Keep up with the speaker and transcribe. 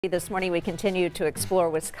This morning we continue to explore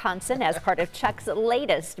Wisconsin as part of Chuck's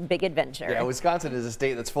latest big adventure. Yeah, Wisconsin is a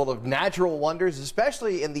state that's full of natural wonders,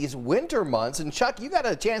 especially in these winter months. And Chuck, you got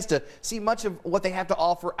a chance to see much of what they have to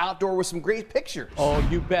offer outdoor with some great pictures. Oh,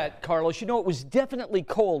 you bet, Carlos. You know, it was definitely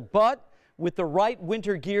cold, but with the right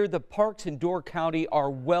winter gear, the parks in Door County are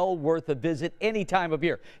well worth a visit any time of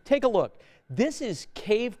year. Take a look. This is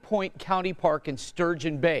Cave Point County Park in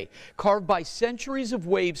Sturgeon Bay, carved by centuries of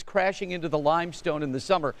waves crashing into the limestone in the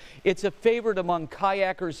summer. It's a favorite among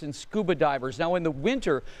kayakers and scuba divers. Now, in the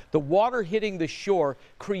winter, the water hitting the shore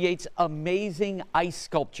creates amazing ice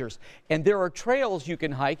sculptures. And there are trails you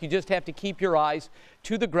can hike. You just have to keep your eyes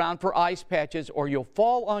to the ground for ice patches, or you'll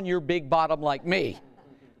fall on your big bottom like me.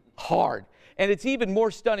 Hard. And it's even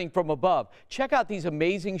more stunning from above. Check out these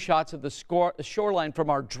amazing shots of the shoreline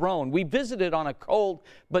from our drone. We visited on a cold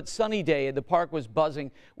but sunny day, and the park was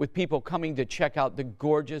buzzing with people coming to check out the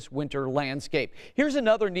gorgeous winter landscape. Here's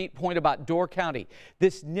another neat point about Door County.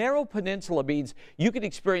 This narrow peninsula means you can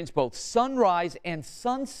experience both sunrise and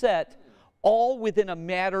sunset all within a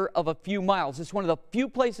matter of a few miles. It's one of the few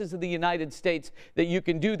places in the United States that you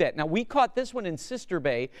can do that. Now, we caught this one in Sister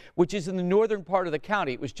Bay, which is in the northern part of the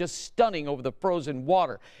county. It was just stunning over the frozen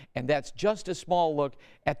water. And that's just a small look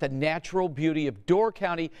at the natural beauty of Door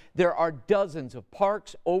County. There are dozens of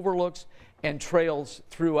parks, overlooks, and trails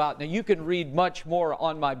throughout. Now, you can read much more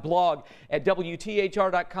on my blog at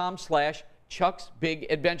WTHR.com/Chuck's Big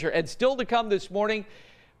Adventure. And still to come this morning,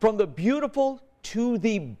 from the beautiful to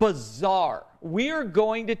the bizarre, we are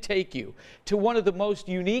going to take you to one of the most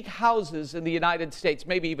unique houses in the United States,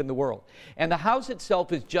 maybe even the world. And the house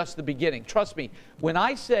itself is just the beginning. Trust me, when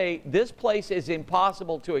I say this place is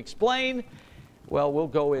impossible to explain, well, we'll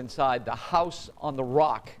go inside the house on the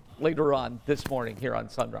rock later on this morning here on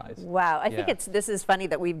Sunrise. Wow, I think this is funny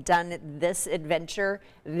that we've done this adventure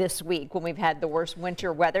this week when we've had the worst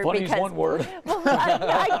winter weather. Funny is one word. Well,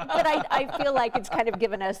 I feel like it's kind of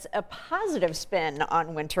given us a positive spin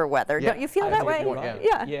on winter weather. Yeah, don't you feel that way?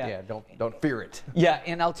 Yeah. Don't fear it. Yeah,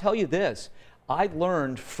 and I'll tell you this. I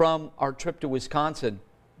learned from our trip to Wisconsin,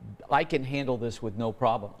 I can handle this with no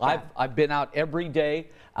problem. Yeah. I've been out every day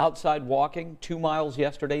outside walking, 2 miles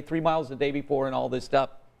yesterday, 3 miles the day before, and all this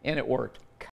stuff. And it worked.